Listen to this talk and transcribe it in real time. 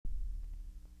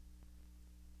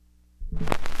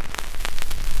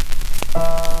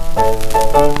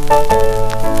There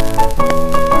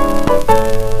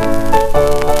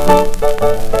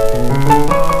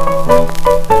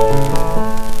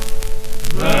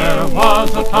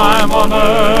was a time on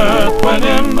earth when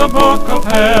in the book of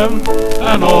heaven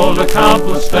an old account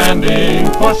was standing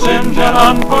for sins yet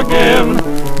unforgiven.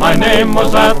 My name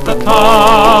was at the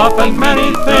top and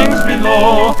many things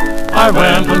below. I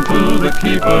went unto the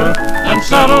keeper and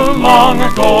settled long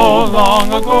ago,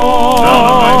 long ago. Down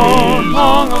on my knees,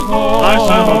 long ago. I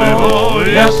settled it all.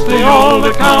 Yes, the old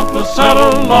account was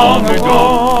settled long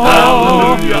ago.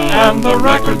 Hallelujah. And the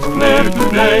record's clear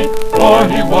today, for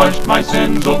he washed my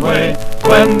sins away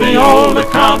when the old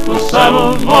account was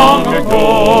settled long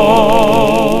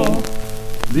ago.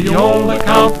 The old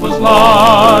account was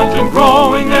large and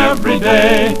growing every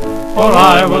day, for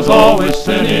I was always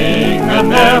sinning and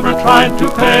never tried to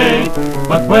pay.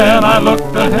 But when I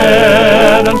looked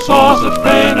ahead and saw such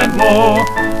pain and woe,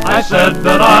 I said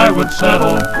that I would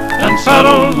settle, and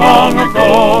settled long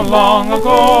ago, long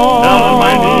ago. Down on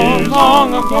my knees,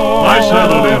 long ago. I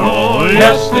settled it all.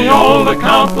 Yes, the old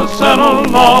account was settled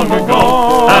long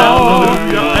ago.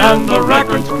 Hallelujah. And the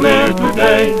record's clear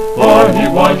today, for he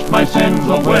washed my sins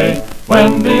away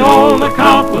when the old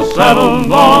account was settled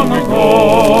long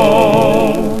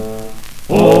ago.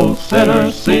 O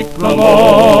sinners, seek the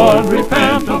Lord,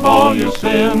 repent of all your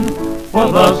sin, for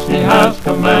thus he has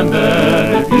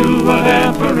commanded, if you would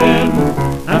enter in.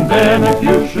 And then if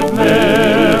you should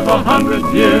live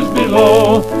 100 years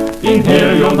below, in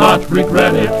here you'll not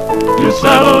regret it. You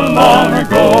settled long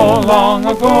ago, long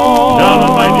ago. Down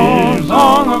on my knees,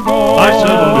 long ago. I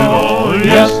settled it all.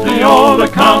 Yes, the old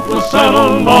account was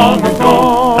settled long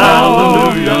ago.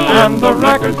 Hallelujah. And the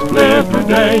record's clear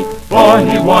today, for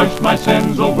he washed my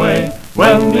sins away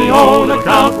when the old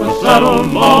account was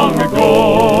settled long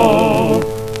ago.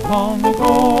 Long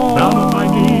ago. Down on my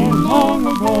knees, long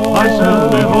ago. I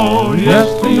settled it all. Yes,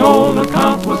 the old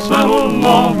account was settled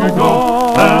long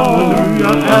ago.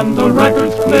 Hallelujah. And the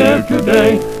record's clear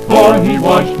today, for he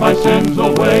washed my sins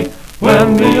away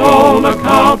when the old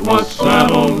account was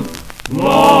settled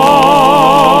long